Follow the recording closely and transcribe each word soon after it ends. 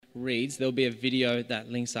reads, there'll be a video that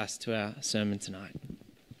links us to our sermon tonight.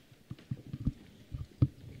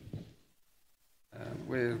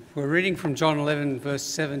 We're reading from John 11, verse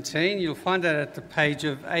 17. You'll find that at the page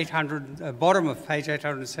of bottom of page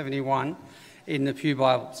 871 in the Pew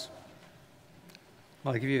Bibles.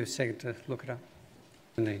 I'll give you a second to look it up.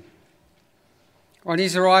 On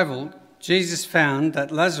his arrival, Jesus found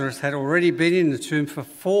that Lazarus had already been in the tomb for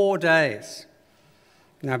 4 days.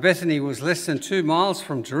 Now Bethany was less than 2 miles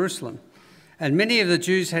from Jerusalem, and many of the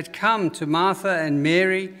Jews had come to Martha and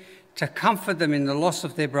Mary to comfort them in the loss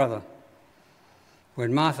of their brother.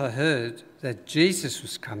 When Martha heard that Jesus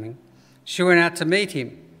was coming, she went out to meet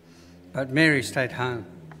him, but Mary stayed home.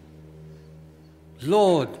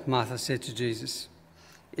 "Lord," Martha said to Jesus,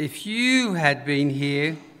 "if you had been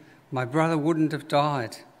here, my brother wouldn't have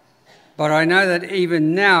died. But I know that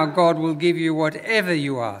even now God will give you whatever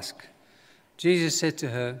you ask." Jesus said to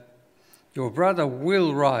her, "Your brother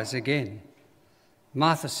will rise again."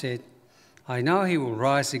 Martha said, "I know he will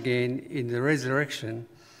rise again in the resurrection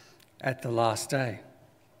at the last day."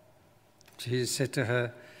 Jesus said to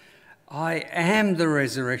her, "I am the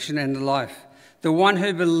resurrection and the life. The one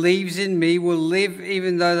who believes in me will live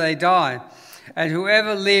even though they die, and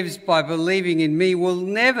whoever lives by believing in me will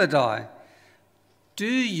never die. Do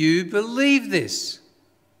you believe this?"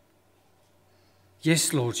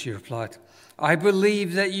 "Yes, Lord," she replied. "I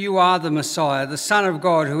believe that you are the Messiah, the Son of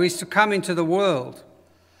God, who is to come into the world."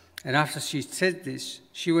 And after she said this,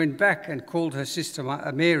 she went back and called her sister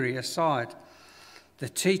Mary aside. "The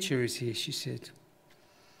teacher is here," she said.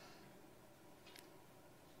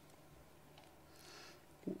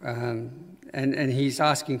 And he's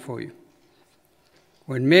asking for you.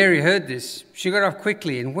 When Mary heard this, she got up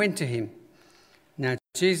quickly and went to him. Now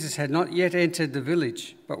Jesus had not yet entered the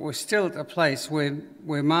village, but was still at the place where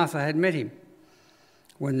Martha had met him.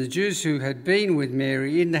 When the Jews who had been with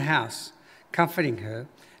Mary in the house, comforting her,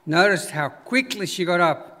 noticed how quickly she got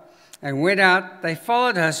up and went out, they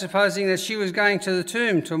followed her, supposing that she was going to the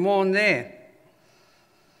tomb to mourn there.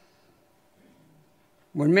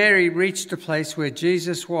 When Mary reached the place where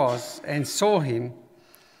Jesus was and saw him,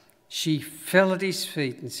 she fell at his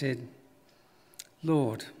feet and said,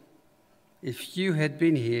 "Lord, if you had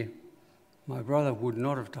been here, my brother would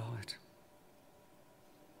not have died."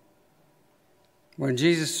 When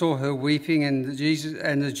Jesus saw her weeping and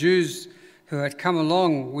the Jews who had come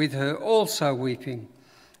along with her also weeping,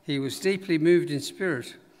 he was deeply moved in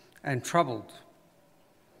spirit and troubled.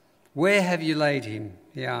 "Where have you laid him?"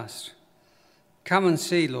 he asked. "Come and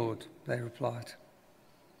see, Lord," they replied.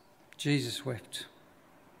 Jesus wept.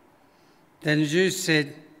 Then the Jews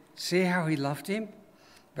said, "See how he loved him?"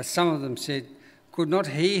 But some of them said, "Could not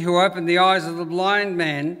he who opened the eyes of the blind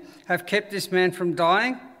man have kept this man from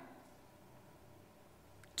dying?"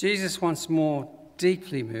 Jesus, once more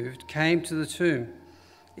deeply moved, came to the tomb.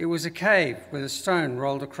 It was a cave with a stone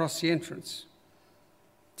rolled across the entrance.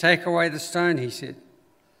 "Take away the stone," he said.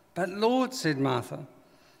 "But Lord," said Martha,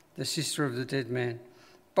 the sister of the dead man,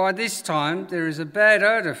 "by this time there is a bad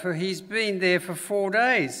odour, for he's been there for 4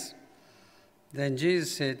 days." Then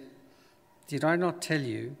Jesus said, "Did I not tell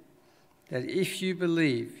you that if you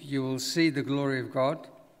believe, you will see the glory of God?"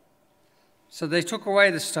 So they took away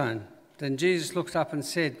the stone. Then Jesus looked up and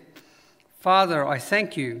said, "Father, I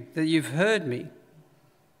thank you that you've heard me.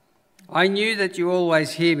 I knew that you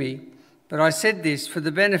always hear me, but I said this for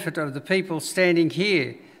the benefit of the people standing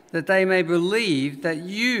here, that they may believe that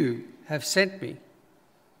you have sent me."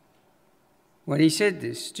 When he said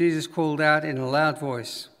this, Jesus called out in a loud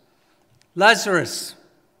voice, "Lazarus,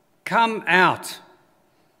 come out."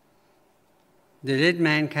 The dead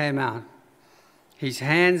man came out, his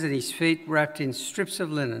hands and his feet wrapped in strips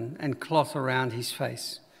of linen and cloth around his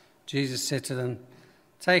face. Jesus said to them,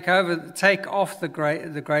 Take off the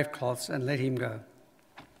grave cloths and let him go."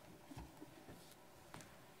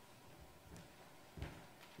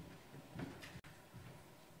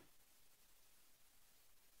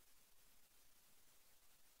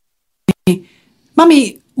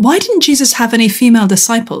 "Mummy, why didn't Jesus have any female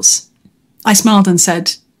disciples?" I smiled and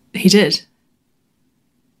said, "He did."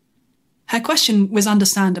 Her question was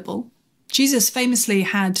understandable. Jesus famously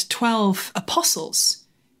had 12 apostles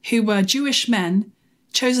who were Jewish men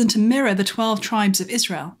chosen to mirror the 12 tribes of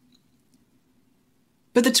Israel.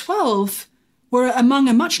 But the 12 were among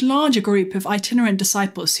a much larger group of itinerant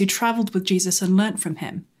disciples who travelled with Jesus and learnt from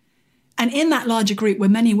him. And in that larger group were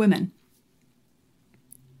many women.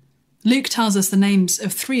 Luke tells us the names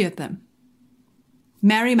of 3 of them: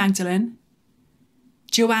 Mary Magdalene,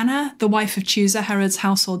 Joanna, the wife of Chusa, Herod's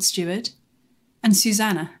household steward, and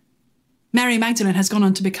Susanna. Mary Magdalene has gone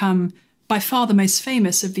on to become by far the most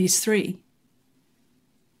famous of these 3.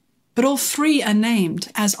 but all three are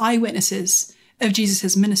named as eyewitnesses of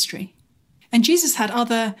Jesus' ministry. And Jesus had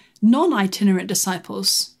other non-itinerant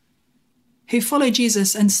disciples who followed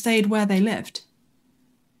Jesus and stayed where they lived.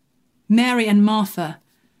 Mary and Martha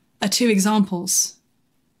are two examples.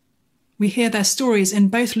 We hear their stories in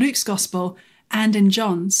both Luke's Gospel and in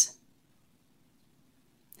John's.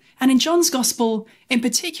 And in John's Gospel in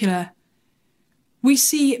particular, we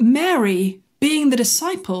see Mary being the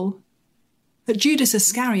disciple that Judas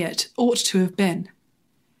Iscariot ought to have been,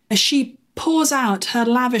 as she pours out her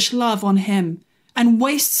lavish love on him and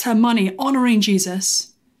wastes her money honouring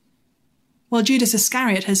Jesus, while Judas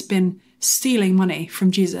Iscariot has been stealing money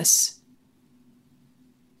from Jesus.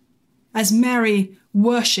 As Mary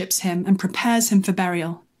worships him and prepares him for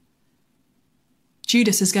burial,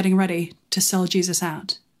 Judas is getting ready to sell Jesus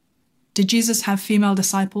out. Did Jesus have female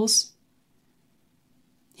disciples?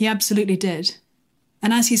 He absolutely did.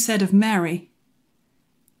 And as he said of Mary,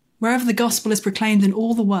 wherever the gospel is proclaimed in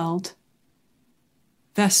all the world,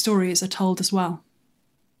 their stories are told as well.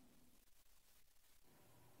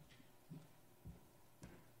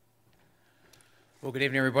 Well, good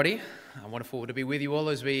evening, everybody. Wonderful to be with you all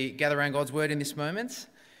as we gather around God's Word in this moment.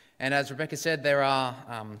 And as Rebecca said, their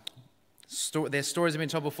stories have been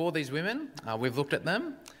told before, these women. We've looked at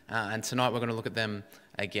them, and tonight we're going to look at them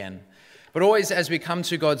again. But always as we come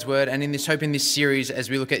to God's Word, and in this series,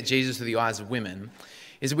 as we look at Jesus through the eyes of women,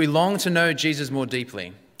 is that we long to know Jesus more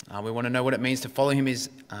deeply. We want to know what it means to follow him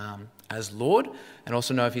as Lord, and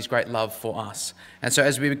also know of his great love for us. And so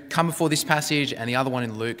as we come before this passage and the other one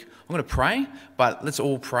in Luke, I'm going to pray, but let's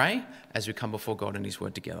all pray as we come before God and his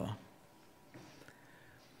word together.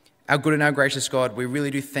 Our good and our gracious God, we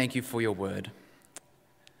really do thank you for your word.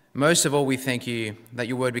 Most of all, we thank you that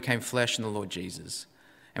your word became flesh in the Lord Jesus.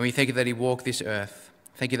 And we thank you that he walked this earth.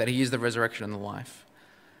 Thank you that he is the resurrection and the life.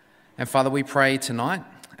 And Father, we pray tonight,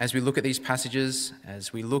 as we look at these passages,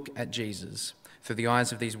 as we look at Jesus through the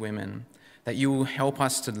eyes of these women, that you will help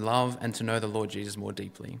us to love and to know the Lord Jesus more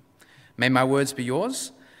deeply. May my words be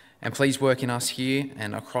yours, and please work in us here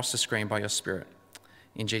and across the screen by your Spirit.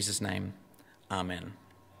 In Jesus' name, amen.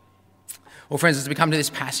 Well, friends, as we come to this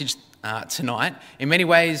passage tonight, in many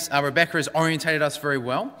ways, Rebecca has orientated us very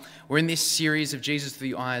well. We're in this series of Jesus through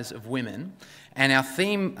the eyes of women, and our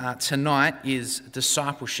theme tonight is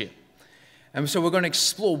discipleship. And so we're going to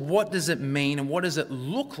explore what does it mean and what does it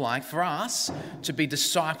look like for us to be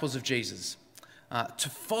disciples of Jesus, to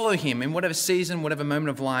follow him in whatever season, whatever moment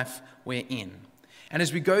of life we're in. And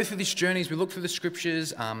as we go through this journey, as we look through the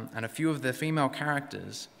scriptures and a few of the female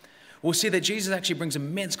characters, we'll see that Jesus actually brings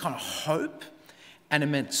immense kind of hope and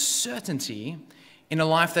immense certainty in a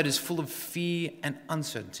life that is full of fear and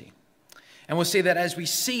uncertainty. And we'll see that as we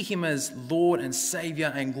see him as Lord and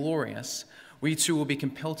Saviour and glorious, we too will be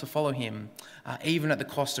compelled to follow him, even at the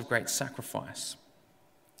cost of great sacrifice.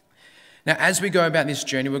 Now, as we go about this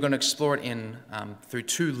journey, we're going to explore it through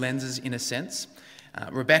two lenses, in a sense.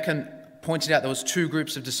 Rebecca pointed out there was two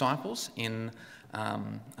groups of disciples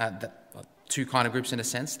two kind of groups in a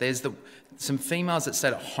sense. There's some females that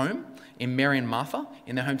stayed at home in Mary and Martha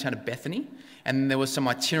in their hometown of Bethany, and then there was some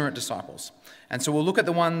itinerant disciples. And so we'll look at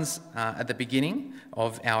the ones at the beginning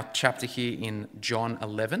of our chapter here in John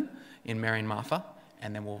 11 in Mary and Martha,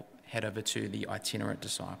 and then we'll head over to the itinerant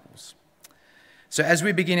disciples. So as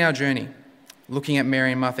we begin our journey, looking at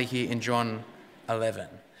Mary and Martha here in John 11,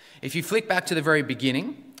 if you flick back to the very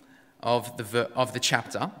beginning of the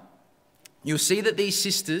chapter, you'll see that these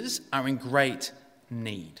sisters are in great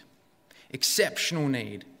need, exceptional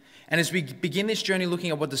need. And as we begin this journey looking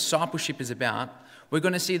at what discipleship is about, we're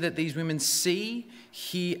going to see that these women see,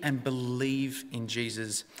 hear, and believe in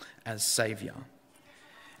Jesus as Saviour.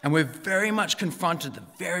 And we're very much confronted at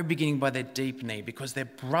the very beginning by their deep need because their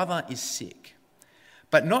brother is sick.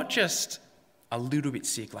 But not just a little bit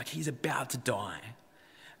sick, like he's about to die.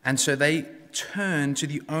 And so they turn to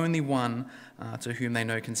the only one to whom they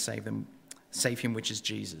know can save him, which is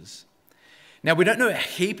Jesus. Now, we don't know a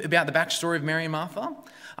heap about the backstory of Mary and Martha,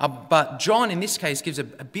 but John, in this case, gives a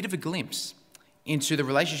bit of a glimpse into the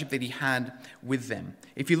relationship that he had with them.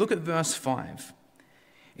 If you look at verse 5,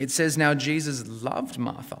 it says, "Now Jesus loved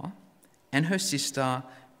Martha and her sister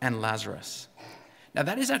and Lazarus." Now,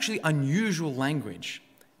 that is actually unusual language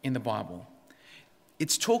in the Bible.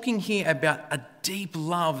 It's talking here about a deep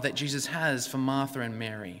love that Jesus has for Martha and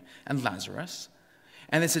Mary and Lazarus.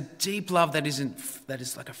 And it's a deep love that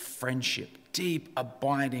is like a friendship, deep,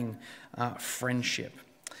 abiding friendship.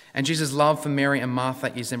 And Jesus' love for Mary and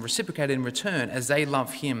Martha is then reciprocated in return as they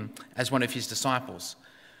love him as one of his disciples.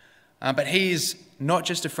 But he is not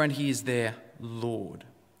just a friend, he is their Lord.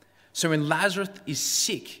 So when Lazarus is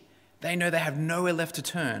sick, they know they have nowhere left to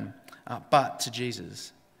turn but to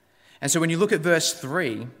Jesus. And so when you look at verse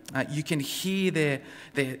 3, you can hear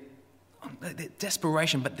their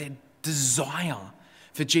desperation, but their desire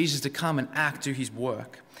for Jesus to come and act, do his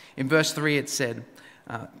work. In verse 3 it said,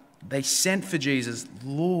 they sent for Jesus,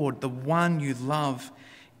 "Lord, the one you love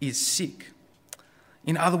is sick."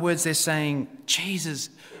 In other words, they're saying, Jesus,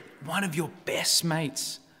 one of your best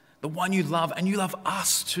mates, the one you love, and you love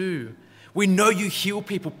us too. We know you heal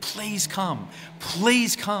people. Please come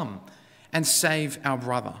and save our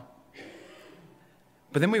brother.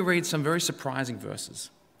 But then we read some very surprising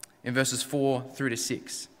verses in verses 4 through to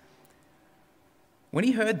 6. When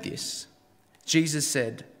he heard this, Jesus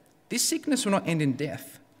said, "This sickness will not end in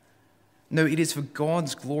death. No, it is for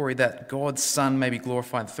God's glory, that God's Son may be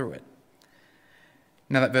glorified through it."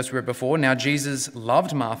 Now that verse we read before, now Jesus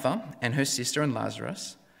loved Martha and her sister and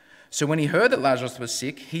Lazarus. So when he heard that Lazarus was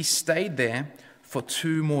sick, he stayed there for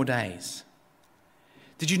 2 more days.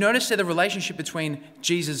 Did you notice there the relationship between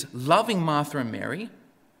Jesus loving Martha and Mary?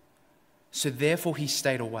 So therefore he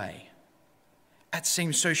stayed away. That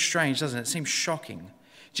seems so strange, doesn't it? It seems shocking.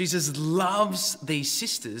 Jesus loves these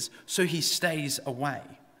sisters, so he stays away.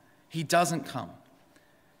 He doesn't come.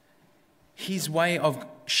 His way of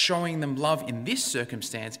showing them love in this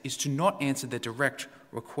circumstance is to not answer their direct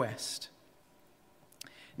request.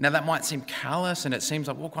 Now that might seem callous, and it seems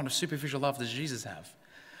like, what kind of superficial love does Jesus have?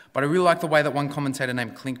 But I really like the way that one commentator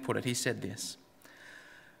named Klink put it. He said this: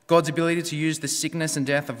 God's ability to use the sickness and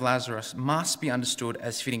death of Lazarus must be understood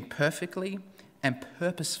as fitting perfectly and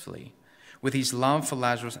purposefully with his love for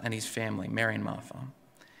Lazarus and his family, Mary and Martha.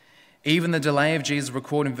 Even the delay of Jesus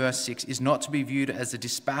recorded in verse 6 is not to be viewed as a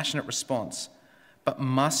dispassionate response, but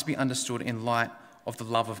must be understood in light of the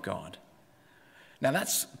love of God. Now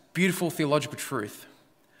that's beautiful theological truth.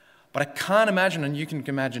 But I can't imagine, and you can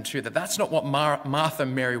imagine too, that that's not what Martha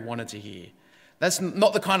and Mary wanted to hear. That's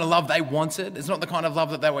not the kind of love they wanted. It's not the kind of love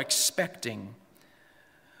that they were expecting.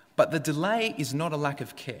 But the delay is not a lack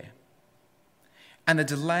of care. And the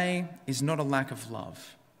delay is not a lack of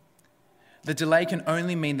love. The delay can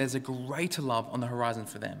only mean there's a greater love on the horizon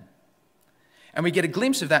for them. And we get a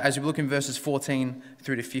glimpse of that as we look in verses 14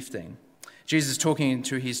 through to 15. Jesus is talking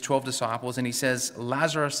to his 12 disciples and he says,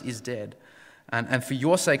 "Lazarus is dead. And for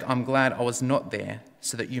your sake, I'm glad I was not there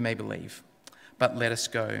so that you may believe. But let us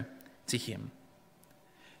go to him."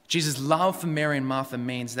 Jesus' love for Mary and Martha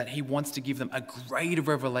means that he wants to give them a greater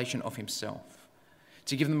revelation of himself,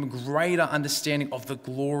 to give them a greater understanding of the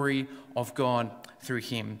glory of God through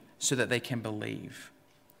him so that they can believe,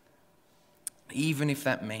 even if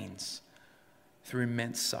that means through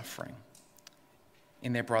immense suffering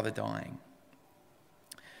in their brother dying.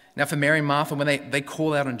 Now for Mary and Martha, when they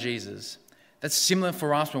call out on Jesus, that's similar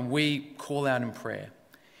for us when we call out in prayer.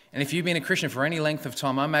 And if you've been a Christian for any length of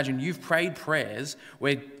time, I imagine you've prayed prayers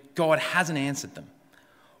where God hasn't answered them,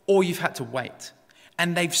 or you've had to wait.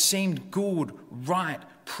 And they've seemed good, right,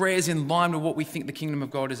 prayers in line with what we think the kingdom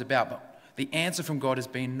of God is about. But the answer from God has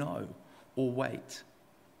been no, or wait.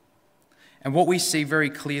 And what we see very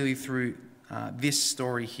clearly through this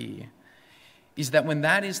story here is that when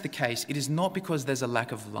that is the case, it is not because there's a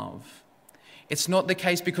lack of love. It's not the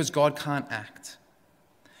case because God can't act,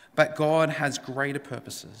 but God has greater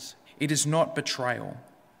purposes. It is not betrayal.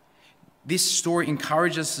 This story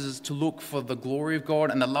encourages us to look for the glory of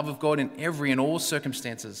God and the love of God in every and all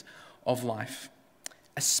circumstances of life,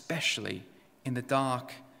 especially in the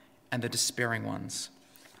dark and the despairing ones.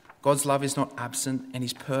 God's love is not absent and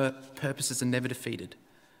his purposes are never defeated.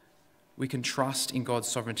 We can trust in God's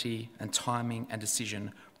sovereignty and timing and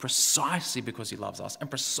decision precisely because he loves us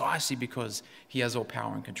and precisely because he has all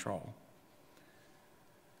power and control.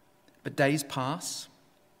 But days pass,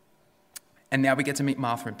 and now we get to meet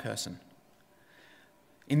Martha in person.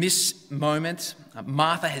 In this moment,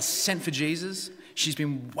 Martha has sent for Jesus. She's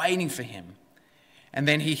been waiting for him. And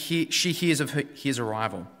then she hears of his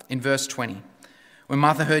arrival. In verse 20, when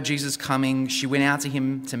Martha heard Jesus coming, she went out to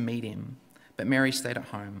him to meet him. But Mary stayed at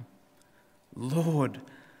home. "Lord,"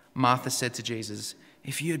 Martha said to Jesus,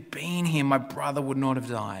 "if you had been here, my brother would not have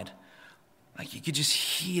died." Like you could just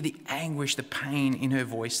hear the anguish, the pain in her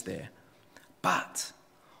voice there. "But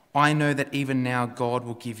I know that even now God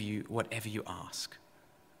will give you whatever you ask."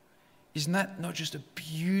 Isn't that not just a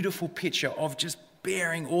beautiful picture of just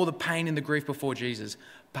bearing all the pain and the grief before Jesus,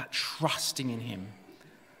 but trusting in him?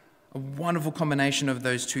 A wonderful combination of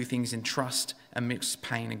those two things in trust amidst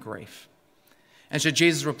pain and grief. And so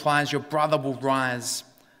Jesus replies, "Your brother will rise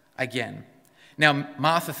again." Now,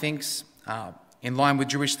 Martha thinks, in line with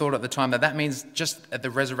Jewish thought at the time, that means just at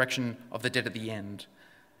the resurrection of the dead at the end.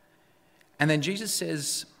 And then Jesus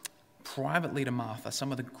says privately to Martha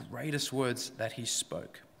some of the greatest words that he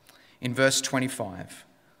spoke. in verse 25.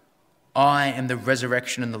 I am the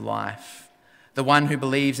resurrection and the life. The one who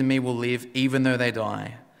believes in me will live even though they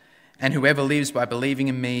die. And whoever lives by believing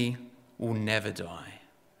in me will never die.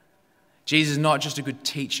 Jesus is not just a good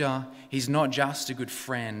teacher. He's not just a good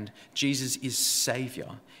friend. Jesus is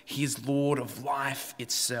Saviour. He is Lord of life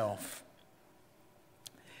itself.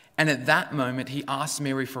 And at that moment, he asks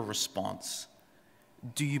Mary for a response.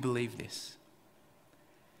 Do you believe this?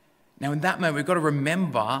 Now, in that moment, we've got to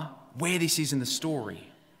remember where this is in the story.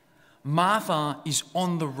 Martha is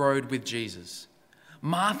on the road with Jesus.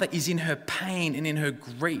 Martha is in her pain and in her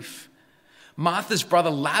grief. Martha's brother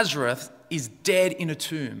Lazarus is dead in a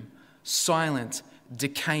tomb, silent,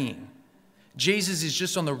 decaying. Jesus is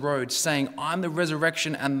just on the road saying, I'm the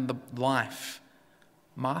resurrection and the life.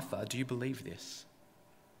 Martha, do you believe this?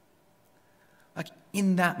 Like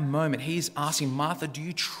in that moment, he's asking Martha, do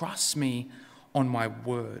you trust me on my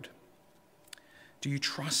word? Do you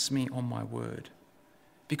trust me on my word?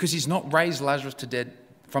 Because he's not raised Lazarus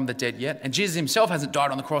from the dead yet, and Jesus himself hasn't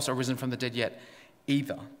died on the cross or risen from the dead yet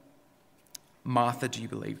either. Martha, do you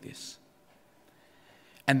believe this?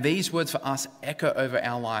 And these words for us echo over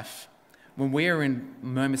our life when we are in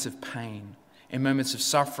moments of pain, in moments of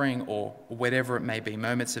suffering or whatever it may be,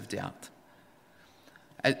 moments of doubt.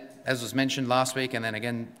 As was mentioned last week and then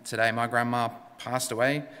again today, my grandma passed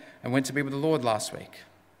away and went to be with the Lord last week.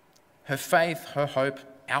 Her faith, her hope,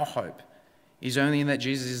 our hope is only in that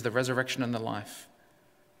Jesus is the resurrection and the life.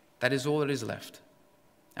 That is all that is left.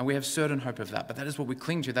 And we have certain hope of that, but that is what we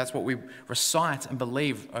cling to. That's what we recite and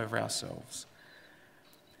believe over ourselves.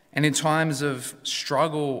 And in times of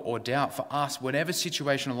struggle or doubt for us, whatever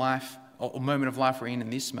situation of life or moment of life we're in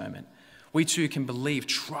this moment, we too can believe,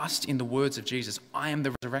 trust in the words of Jesus. I am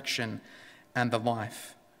the resurrection and the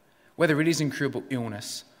life. Whether it is incurable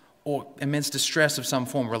illness or immense distress of some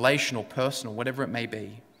form, relational, personal, whatever it may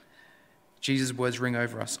be, Jesus' words ring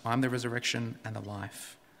over us. I'm the resurrection and the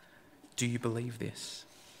life. Do you believe this?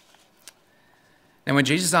 Now, when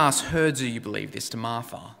Jesus asks her, do you believe this, to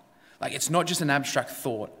Martha, it's not just an abstract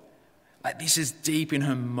thought. This is deep in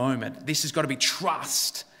her moment. This has got to be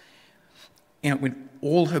trust with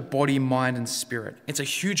all her body, mind, and spirit. It's a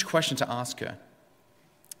huge question to ask her.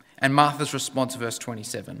 And Martha's response, verse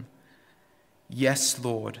 27, yes,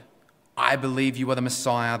 Lord, I believe you are the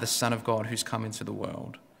Messiah, the Son of God, who's come into the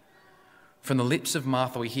world. From the lips of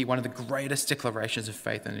Martha, we hear one of the greatest declarations of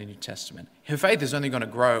faith in the New Testament. Her faith is only going to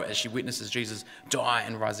grow as she witnesses Jesus die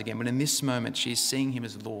and rise again. But in this moment, she is seeing him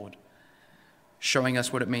as Lord, showing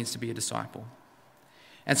us what it means to be a disciple.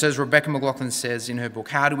 And so as Rebecca McLaughlin says in her book,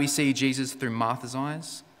 how do we see Jesus through Martha's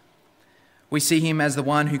eyes? We see him as the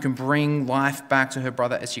one who can bring life back to her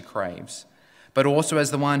brother as she craves, but also as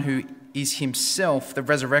the one who is himself the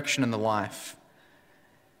resurrection and the life.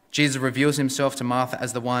 Jesus reveals himself to Martha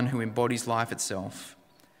as the one who embodies life itself.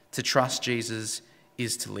 To trust Jesus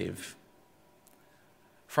is to live.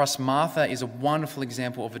 For us, Martha is a wonderful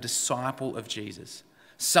example of a disciple of Jesus,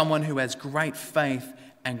 someone who has great faith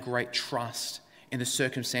and great trust in the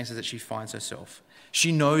circumstances that she finds herself.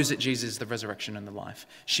 She knows that Jesus is the resurrection and the life.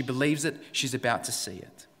 She believes it. She's about to see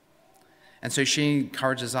it. And so she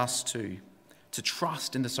encourages us to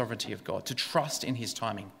trust in the sovereignty of God, to trust in his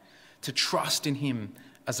timing, to trust in him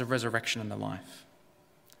as the resurrection and the life.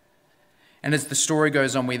 And as the story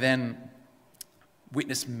goes on, we then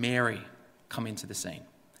witness Mary come into the scene.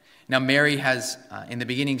 Now, Mary has, in the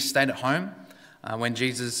beginning, stayed at home when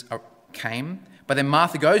Jesus came. But then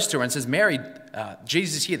Martha goes to her and says, Mary,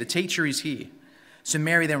 Jesus is here, the teacher is here. So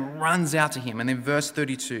Mary then runs out to him. And in verse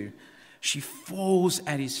 32, she falls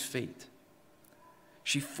at his feet.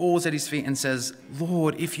 She falls at his feet and says,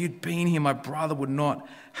 Lord, if you'd been here, my brother would not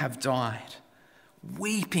have died.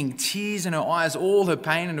 Weeping, tears in her eyes, all her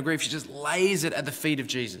pain and her grief, she just lays it at the feet of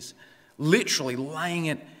Jesus, literally laying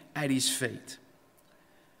it at his feet.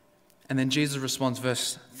 And then Jesus responds,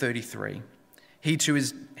 verse 33.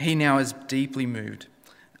 He now is deeply moved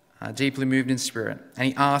in spirit. And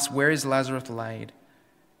he asks, where is Lazarus laid?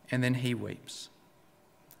 And then he weeps.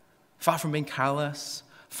 Far from being callous,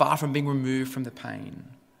 far from being removed from the pain.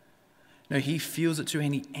 No, he feels it too,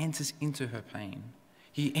 and he enters into her pain.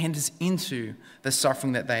 He enters into the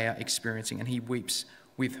suffering that they are experiencing, and he weeps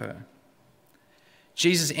with her.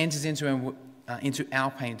 Jesus enters into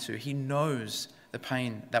our pain too. He knows the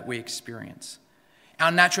pain that we experience.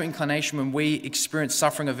 Our natural inclination when we experience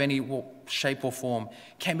suffering of any shape or form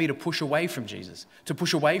can be to push away from Jesus, to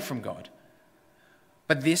push away from God.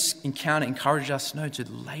 But this encounter encourages us, to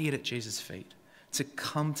lay it at Jesus' feet, to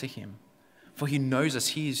come to him. For he knows us,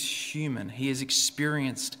 he is human, he has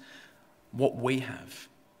experienced what we have.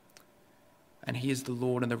 And he is the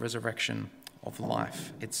Lord and the resurrection of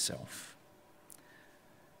life itself.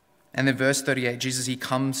 And then verse 38, Jesus, he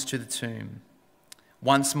comes to the tomb.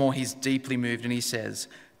 Once more, he's deeply moved and he says,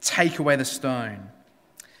 "Take away the stone."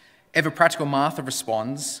 Ever practical Martha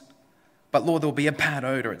responds, "But Lord, there'll be a bad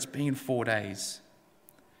odor. It's been 4 days."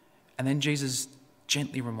 And then Jesus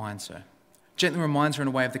gently reminds her in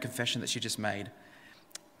a way of the confession that she just made.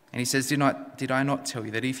 And he says, Did I not tell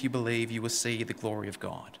you that if you believe, you will see the glory of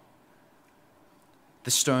God?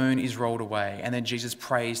 The stone is rolled away. And then Jesus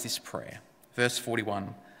prays this prayer. Verse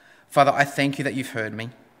 41, "Father, I thank you that you've heard me.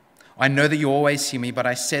 I know that you always hear me, but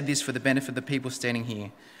I said this for the benefit of the people standing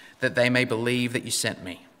here, that they may believe that you sent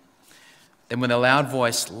me." Then with a loud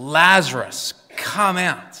voice, "Lazarus, come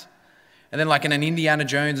out." And then like in an Indiana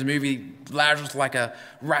Jones movie, Lazarus, like a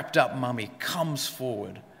wrapped up mummy, comes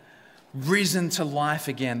forward, risen to life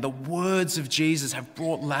again. The words of Jesus have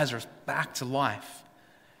brought Lazarus back to life.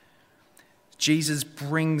 Jesus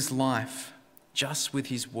brings life just with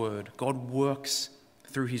his word. God works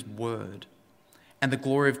through his word, and the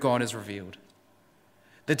glory of God is revealed.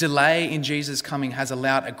 The delay in Jesus' coming has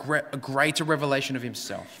allowed a greater revelation of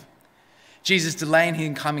himself. Jesus' delay in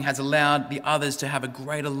him coming has allowed the others to have a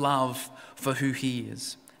greater love for who he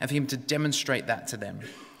is and for him to demonstrate that to them.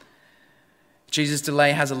 Jesus'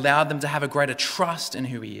 delay has allowed them to have a greater trust in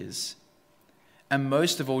who he is. And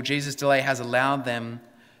most of all, Jesus' delay has allowed them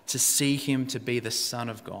to see him to be the Son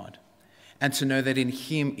of God and to know that in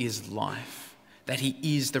him is life, that he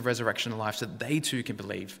is the resurrection of life, so that they too can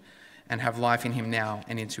believe and have life in him now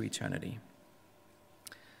and into eternity.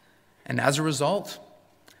 And as a result,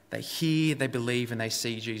 they hear, they believe, and they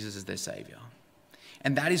see Jesus as their Saviour.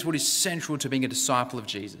 And that is what is central to being a disciple of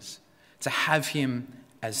Jesus, to have him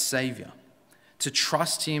as Saviour, to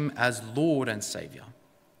trust him as Lord and Saviour.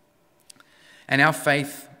 And our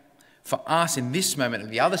faith for us in this moment, on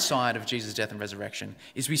the other side of Jesus' death and resurrection,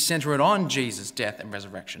 is we centre it on Jesus' death and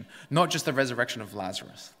resurrection, not just the resurrection of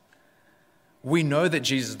Lazarus. We know that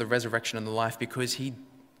Jesus is the resurrection and the life because he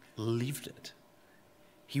lived it.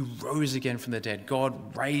 He rose again from the dead.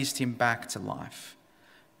 God raised him back to life.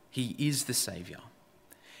 He is the Saviour.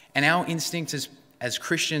 And our instinct as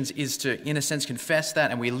Christians is to, in a sense, confess that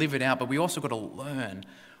and we live it out, but we also got to learn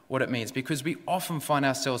what it means because we often find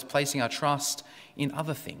ourselves placing our trust in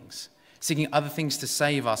other things, seeking other things to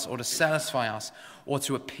save us or to satisfy us or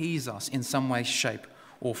to appease us in some way, shape,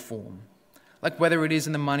 or form. Like whether it is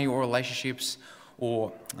in the money or relationships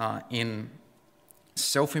or in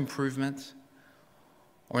self-improvement,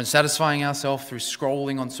 or in satisfying ourselves through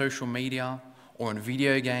scrolling on social media or in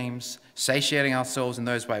video games, satiating ourselves in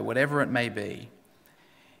those ways, whatever it may be.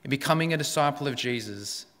 In becoming a disciple of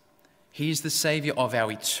Jesus, he is the Saviour of our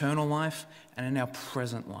eternal life and in our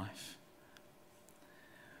present life.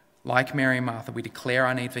 Like Mary and Martha, we declare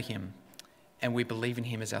our need for him and we believe in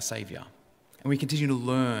him as our Saviour. And we continue to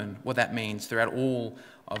learn what that means throughout all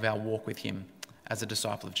of our walk with him as a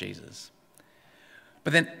disciple of Jesus.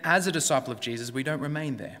 But then as a disciple of Jesus, we don't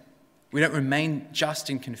remain there. We don't remain just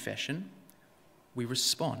in confession. We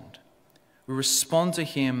respond. We respond to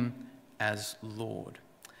him as Lord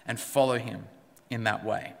and follow him in that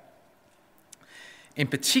way. In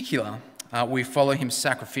particular, we follow him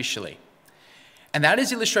sacrificially. And that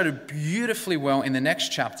is illustrated beautifully well in the next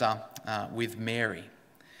chapter with Mary.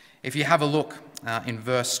 If you have a look in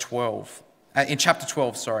chapter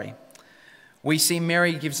 12, we see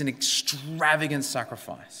Mary gives an extravagant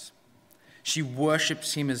sacrifice. She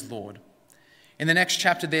worships him as Lord. In the next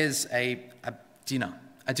chapter, there's a dinner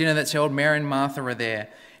that's held. Mary and Martha are there,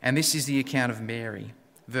 and this is the account of Mary.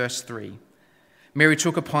 Verse 3. Mary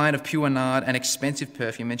took a pint of pure nard, an expensive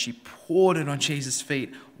perfume, and she poured it on Jesus'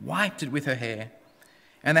 feet, wiped it with her hair,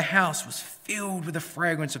 and the house was filled with the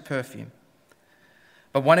fragrance of perfume.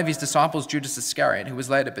 But one of his disciples, Judas Iscariot, who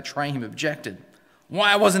was later to betray him, objected.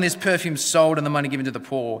 "Why wasn't this perfume sold and the money given to the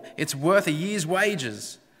poor? It's worth a year's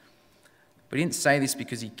wages." But he didn't say this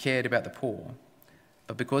because he cared about the poor,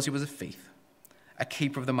 but because he was a thief, a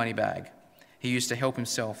keeper of the money bag. He used to help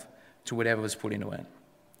himself to whatever was put into it.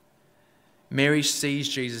 Mary sees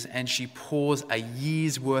Jesus and she pours a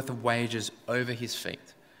year's worth of wages over his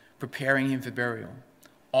feet, preparing him for burial,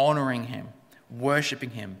 honouring him, worshipping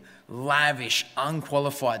him, lavish,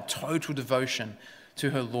 unqualified, total devotion to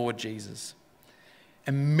her Lord Jesus.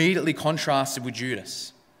 Immediately contrasted with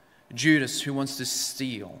Judas who wants to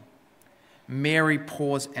steal. Mary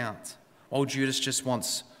pours out, while Judas just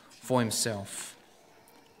wants for himself.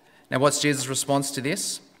 Now, what's Jesus' response to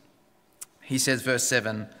this? He says, verse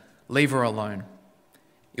 7, "Leave her alone.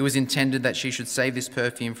 It was intended that she should save this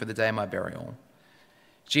perfume for the day of my burial."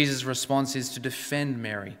 Jesus' response is to defend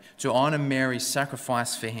Mary, to honour Mary's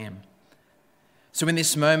sacrifice for him. So in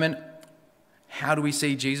this moment, How do we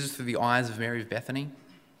see Jesus through the eyes of Mary of Bethany?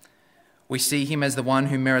 We see him as the one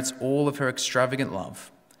who merits all of her extravagant love,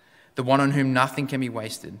 the one on whom nothing can be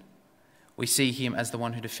wasted. We see him as the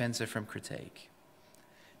one who defends her from critique.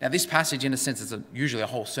 Now, this passage, in a sense, is usually a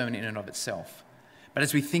whole sermon in and of itself. But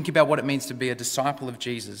as we think about what it means to be a disciple of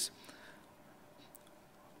Jesus,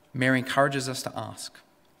 Mary encourages us to ask,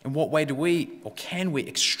 in what way do we, or can we,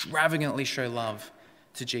 extravagantly show love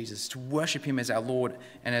to Jesus, to worship him as our Lord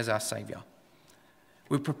and as our Saviour?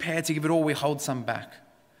 We're prepared to give it all, we hold some back.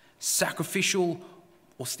 Sacrificial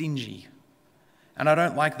or stingy. And I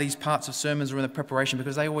don't like these parts of sermons or in the preparation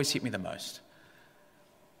because they always hit me the most.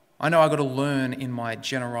 I know I've got to learn in my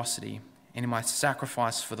generosity and in my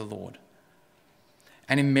sacrifice for the Lord.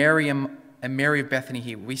 And in Mary of Bethany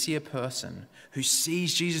here, we see a person who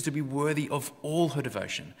sees Jesus to be worthy of all her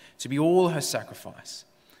devotion, to be all her sacrifice,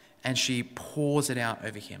 and she pours it out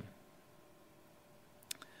over him.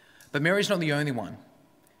 But Mary's not the only one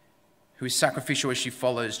who is sacrificial as she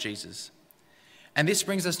follows Jesus. And this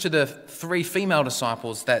brings us to the 3 female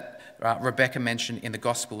disciples that Rebecca mentioned in the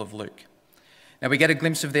Gospel of Luke. Now, we get a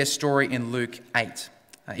glimpse of their story in Luke 8.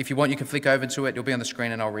 If you want, you can flick over to it. It'll be on the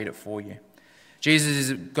screen and I'll read it for you. Jesus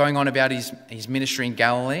is going on about his ministry in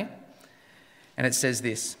Galilee. And it says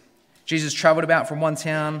this: Jesus travelled about from one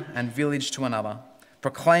town and village to another,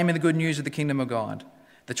 proclaiming the good news of the kingdom of God.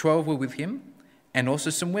 The 12 were with him, and also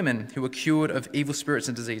some women who were cured of evil spirits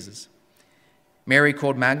and diseases. Mary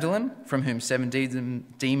called Magdalene, from whom 7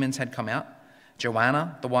 demons had come out,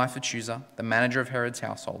 Joanna, the wife of Chuza, the manager of Herod's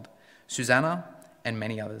household, Susanna, and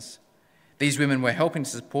many others. These women were helping to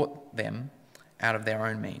support them out of their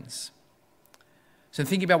own means. So in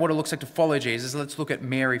thinking about what it looks like to follow Jesus, let's look at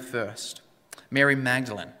Mary first. Mary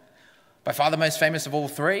Magdalene. By far the most famous of all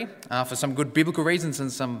 3, for some good biblical reasons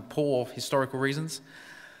and some poor historical reasons.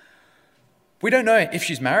 We don't know if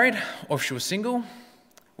she's married or if she was single.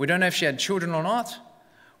 We don't know if she had children or not.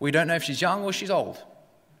 We don't know if she's young or she's old.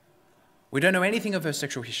 We don't know anything of her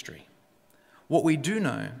sexual history. What we do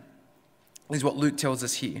know is what Luke tells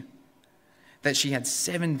us here, that she had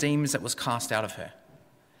 7 demons that was cast out of her.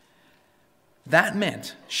 That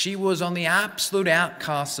meant she was on the absolute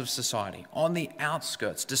outcasts of society, on the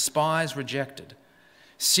outskirts, despised, rejected.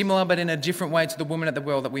 Similar but in a different way to the woman at the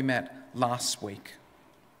well that we met last week.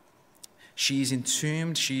 She is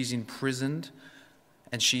entombed, she is imprisoned,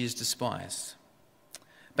 and she is despised.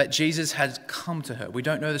 But Jesus has come to her. We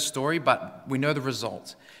don't know the story, but we know the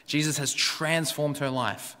result. Jesus has transformed her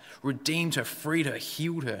life, redeemed her, freed her,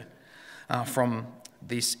 healed her from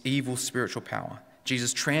this evil spiritual power.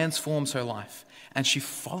 Jesus transforms her life, and she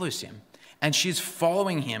follows him, and she's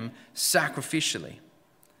following him sacrificially.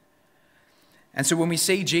 And so when we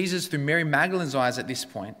see Jesus through Mary Magdalene's eyes at this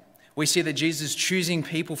point, we see that Jesus is choosing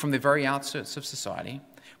people from the very outskirts of society,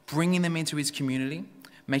 bringing them into his community,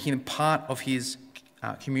 making them part of his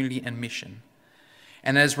community and mission.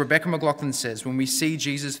 And as Rebecca McLaughlin says, when we see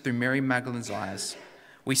Jesus through Mary Magdalene's eyes,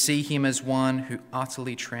 we see him as one who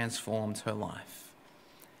utterly transformed her life.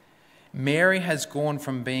 Mary has gone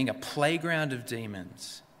from being a playground of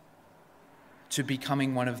demons to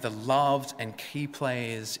becoming one of the loved and key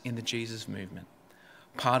players in the Jesus movement,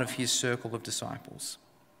 part of his circle of disciples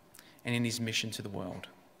and in his mission to the world.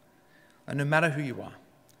 And no matter who you are,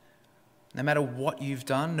 no matter what you've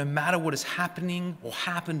done, no matter what is happening or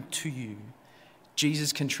happened to you,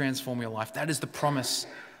 Jesus can transform your life. That is the promise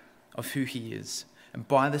of who he is. And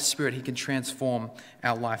by the Spirit, he can transform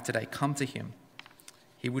our life today. Come to him.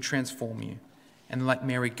 He will transform you. And like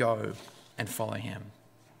Mary, go and follow him.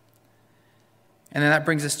 And then that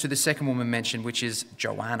brings us to the second woman mentioned, which is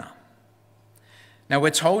Joanna. Now,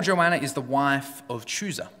 we're told Joanna is the wife of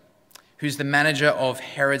Chuza, who's the manager of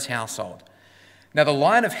Herod's household. Now, the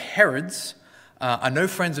line of Herods are no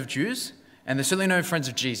friends of Jews, and they're certainly no friends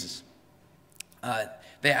of Jesus.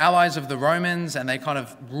 They're allies of the Romans, and they kind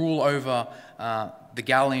of rule over the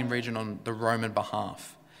Galilean region on the Roman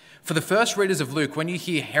behalf. For the first readers of Luke, when you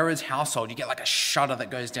hear Herod's household, you get like a shudder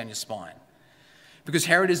that goes down your spine. Because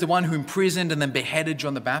Herod is the one who imprisoned and then beheaded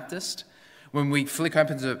John the Baptist. When we flick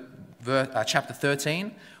open to chapter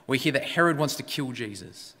 13, we hear that Herod wants to kill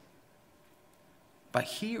Jesus. But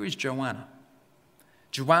here is Joanna.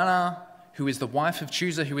 Joanna, who is the wife of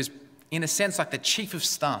Chuza, who is, in a sense, like the chief of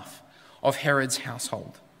staff of Herod's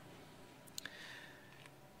household.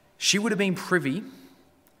 She would have been privy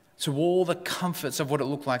to all the comforts of what it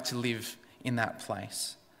looked like to live in that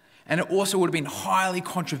place. And it also would have been highly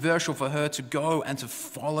controversial for her to go and to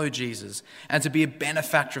follow Jesus and to be a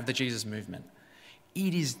benefactor of the Jesus movement.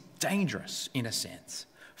 It is dangerous, in a sense,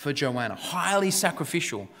 for Joanna, highly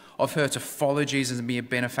sacrificial of her to follow Jesus and be a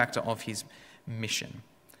benefactor of his mission.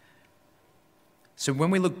 So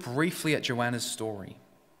when we look briefly at Joanna's story,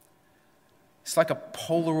 it's like a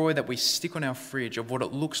Polaroid that we stick on our fridge of what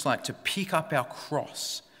it looks like to pick up our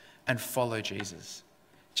cross and follow Jesus.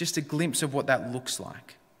 Just a glimpse of what that looks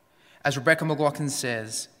like. As Rebecca McLaughlin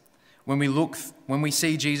says, when we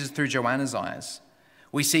see Jesus through Joanna's eyes,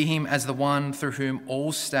 we see him as the one through whom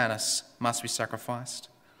all status must be sacrificed,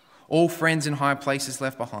 all friends in high places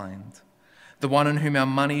left behind, the one on whom our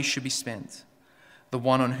money should be spent, the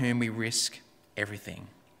one on whom we risk everything.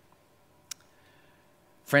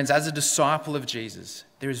 Friends, as a disciple of Jesus,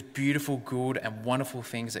 there is beautiful, good, and wonderful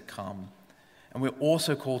things that come. And we're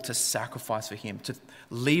also called to sacrifice for him, to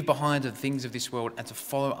leave behind the things of this world and to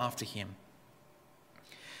follow after him.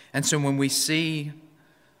 And so when we see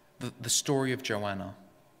the story of Joanna,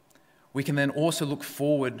 we can then also look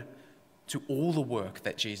forward to all the work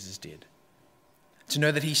that Jesus did. To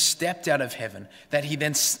know that he stepped out of heaven, that he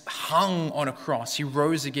then hung on a cross, he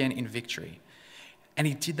rose again in victory. And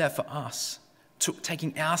he did that for us,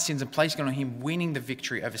 taking our sins and placing it on him, winning the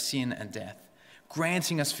victory over sin and death,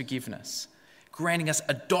 granting us forgiveness, granting us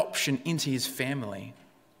adoption into his family.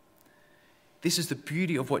 This is the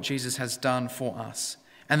beauty of what Jesus has done for us.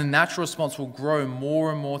 And the natural response will grow more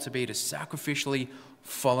and more to be to sacrificially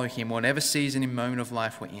follow him, whatever season and moment of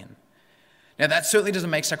life we're in. Now, that certainly doesn't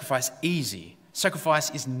make sacrifice easy. Sacrifice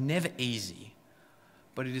is never easy,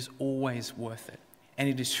 but it is always worth it. And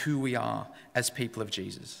it is who we are as people of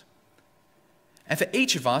Jesus. And for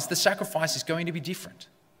each of us, the sacrifice is going to be different.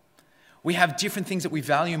 We have different things that we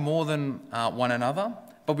value more than one another,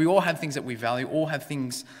 but we all have things that we value, all have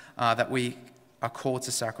things that we are called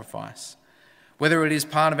to sacrifice. Whether it is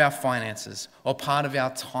part of our finances or part of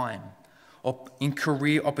our time or in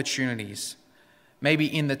career opportunities, maybe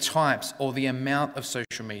in the types or the amount of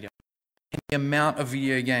social media, in the amount of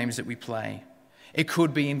video games that we play. It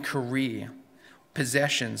could be in career,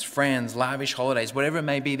 possessions, friends, lavish holidays, whatever it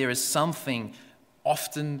may be, there is something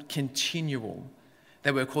often continual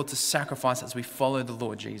that we're called to sacrifice as we follow the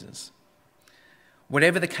Lord Jesus.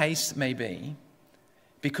 Whatever the case may be,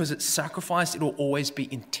 because it's sacrifice, it will always be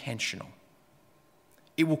intentional.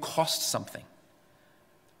 It will cost something,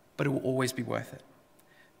 but it will always be worth it.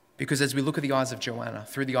 Because as we look at the eyes of Joanna,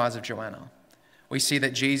 through the eyes of Joanna, we see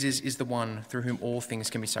that Jesus is the one through whom all things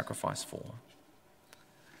can be sacrificed for.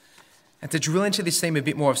 And to drill into this theme a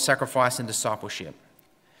bit more of sacrifice and discipleship,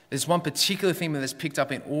 there's one particular theme that is picked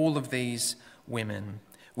up in all of these women,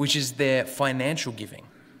 which is their financial giving.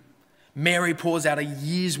 Mary pours out a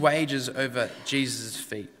year's wages over Jesus'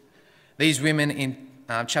 feet. These women in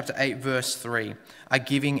chapter 8, verse 3, are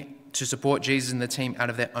giving to support Jesus and the team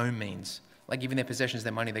out of their own means, like giving their possessions,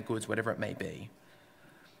 their money, their goods, whatever it may be.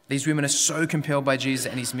 These women are so compelled by Jesus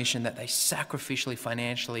and his mission that they sacrificially,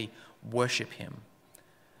 financially worship him.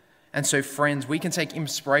 And so, friends, we can take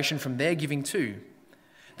inspiration from their giving too.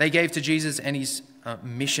 They gave to Jesus and his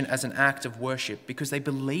mission as an act of worship because they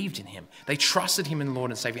believed in him. They trusted him in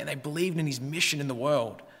Lord and Savior, and they believed in his mission in the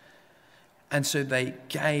world. And so they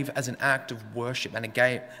gave as an act of worship and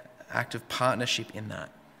an act of partnership in that.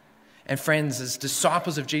 And friends, as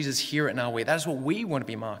disciples of Jesus here at Narwee, that is what we want to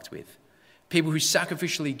be marked with. People who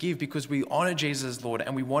sacrificially give because we honor Jesus as Lord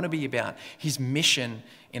and we want to be about his mission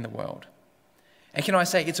in the world. And can I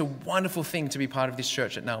say, it's a wonderful thing to be part of this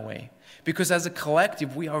church at Narwee, because as a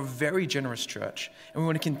collective, we are a very generous church and we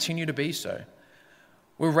want to continue to be so.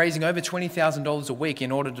 We're raising over $20,000 a week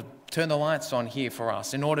in order to turn the lights on here for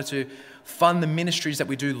us, in order to fund the ministries that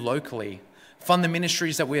we do locally, fund the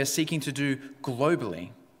ministries that we are seeking to do globally.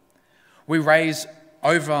 We raise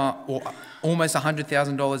over or almost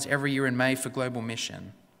 $100,000 every year in May for global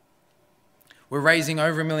mission. We're raising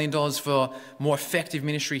over $1 million for more effective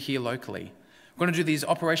ministry here locally. We're going to do these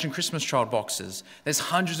Operation Christmas Child boxes. There's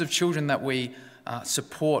hundreds of children that we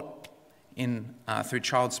support through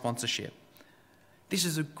child sponsorship. This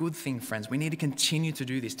is a good thing, friends. We need to continue to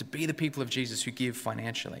do this, to be the people of Jesus who give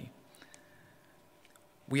financially.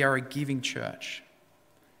 We are a giving church.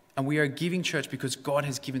 And we are a giving church because God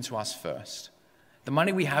has given to us first. The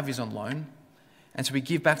money we have is on loan, and so we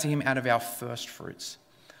give back to him out of our first fruits.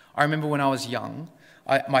 I remember when I was young,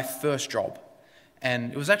 my first job,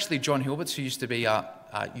 and it was actually John Hilberts, who used to be our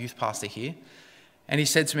youth pastor here, and he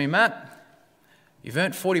said to me, "Matt, you've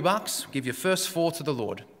earned $40, give your first 4 to the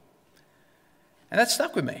Lord." And that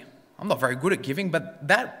stuck with me. I'm not very good at giving, but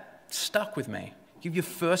that stuck with me. Give your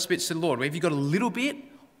first bits to the Lord. Whether you've got a little bit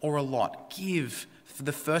or a lot, give for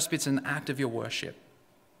the first bits an act of your worship.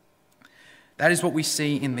 That is what we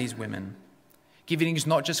see in these women. Giving is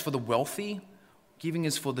not just for the wealthy, giving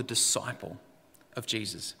is for the disciple of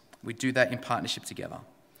Jesus. We do that in partnership together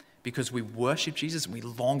because we worship Jesus and we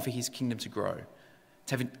long for his kingdom to grow,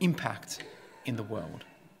 to have an impact in the world.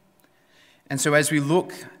 And so as we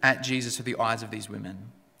look at Jesus through the eyes of these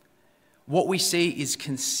women, what we see is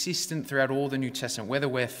consistent throughout all the New Testament, whether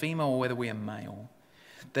we're female or whether we are male,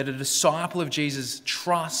 that a disciple of Jesus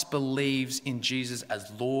trusts, believes in Jesus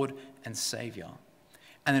as Lord and Saviour,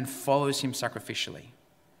 and then follows him sacrificially.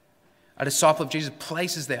 A disciple of Jesus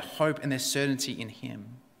places their hope and their certainty in him,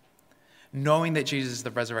 knowing that Jesus is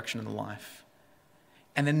the resurrection and the life,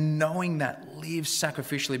 and then knowing that lives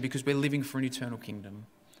sacrificially because we're living for an eternal kingdom.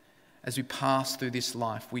 As we pass through this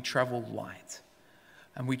life, we travel light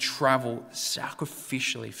and we travel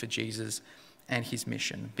sacrificially for Jesus and his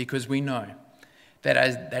mission because we know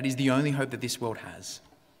that is the only hope that this world has.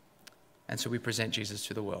 And so we present Jesus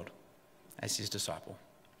to the world as his disciple.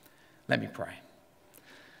 Let me pray.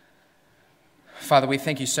 Father, we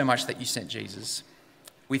thank you so much that you sent Jesus.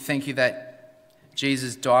 We thank you that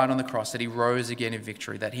Jesus died on the cross, that he rose again in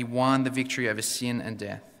victory, that he won the victory over sin and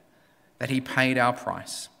death, that he paid our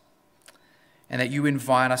price, and that you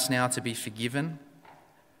invite us now to be forgiven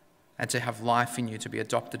and to have life in you, to be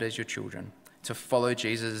adopted as your children, to follow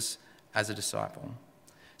Jesus as a disciple.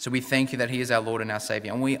 So we thank you that he is our Lord and our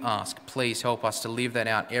Saviour, and we ask, please help us to live that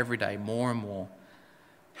out every day more and more,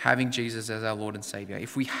 having Jesus as our Lord and Saviour.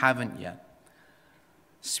 If we haven't yet,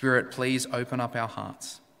 Spirit, please open up our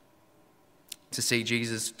hearts to see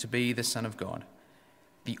Jesus to be the Son of God,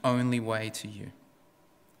 the only way to you.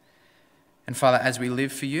 And Father, as we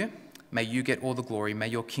live for you, may you get all the glory. May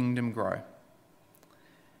your kingdom grow.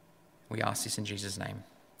 We ask this in Jesus' name.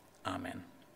 Amen.